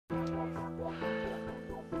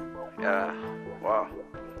Yeah, wow.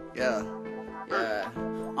 Yeah.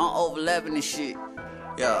 I'm overlapping this shit.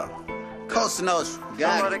 Yeah. Costa Nostra.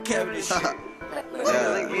 Got it. Kevin this shit.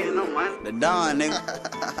 The Don,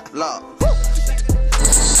 nigga. Lock.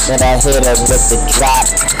 Then I hit him with the drop,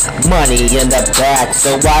 money in the back,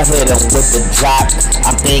 so I hit him with the drop.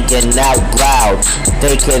 I'm thinking out loud,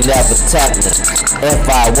 they can never tempt me. If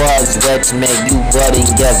I was rich, man, you wouldn't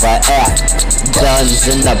give a F. Guns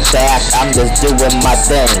in the back, I'm just doing my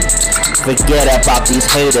thing. Forget about these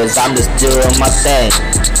haters, I'm just doing my thing.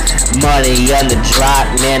 Money on the drop,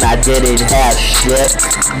 man, I didn't have shit.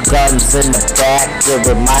 Guns in the back, it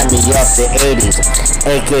remind me of the 80s.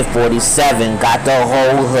 AK-47, got the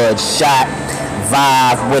whole hood shot.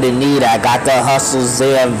 Vibe with a need, I got the hustles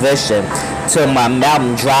and vision. Till my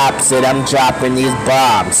mountain drops it, I'm dropping these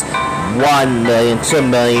bombs. 1 million, 2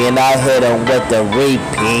 million, I hit them with the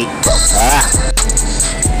repeat.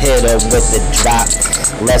 Hit them with the drop.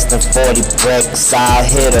 Less than 40 bricks, I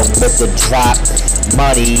hit them with the drop.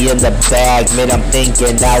 Money in the bag, man, I'm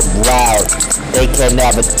thinking out loud. They can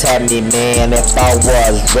never tell me, man, if I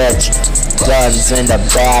was rich. Guns in the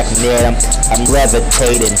back, man, I'm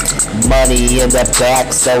levitating. Money in the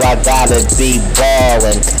back, so I gotta be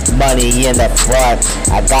ballin'. Money in the front,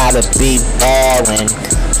 I gotta be ballin'.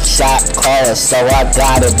 Shot caller, so I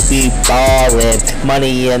gotta be ballin'.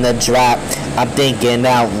 Money in the drop, I'm thinking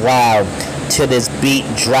out loud. Till this beat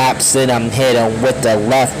drops and I'm hitting with the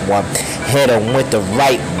left one, hit him with the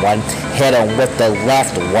right one, hit him with the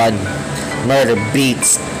left one. Murder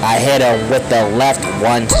beats, I hit him with the left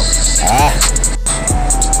one.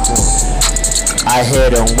 I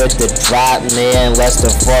hit him with the drop, man, less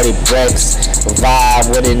than 40 bricks. Vibe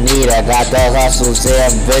with a need, I got the hustles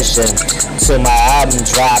and ambition. Till my album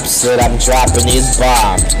drops it, I'm dropping these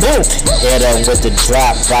bombs. Boom! Hit him with the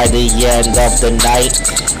drop by the end of the night.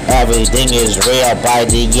 Everything is real by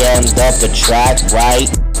the end of the track, right?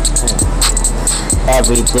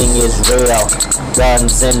 Everything is real.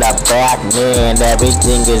 Guns in the back, man,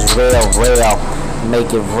 everything is real.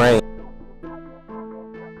 Make it rain.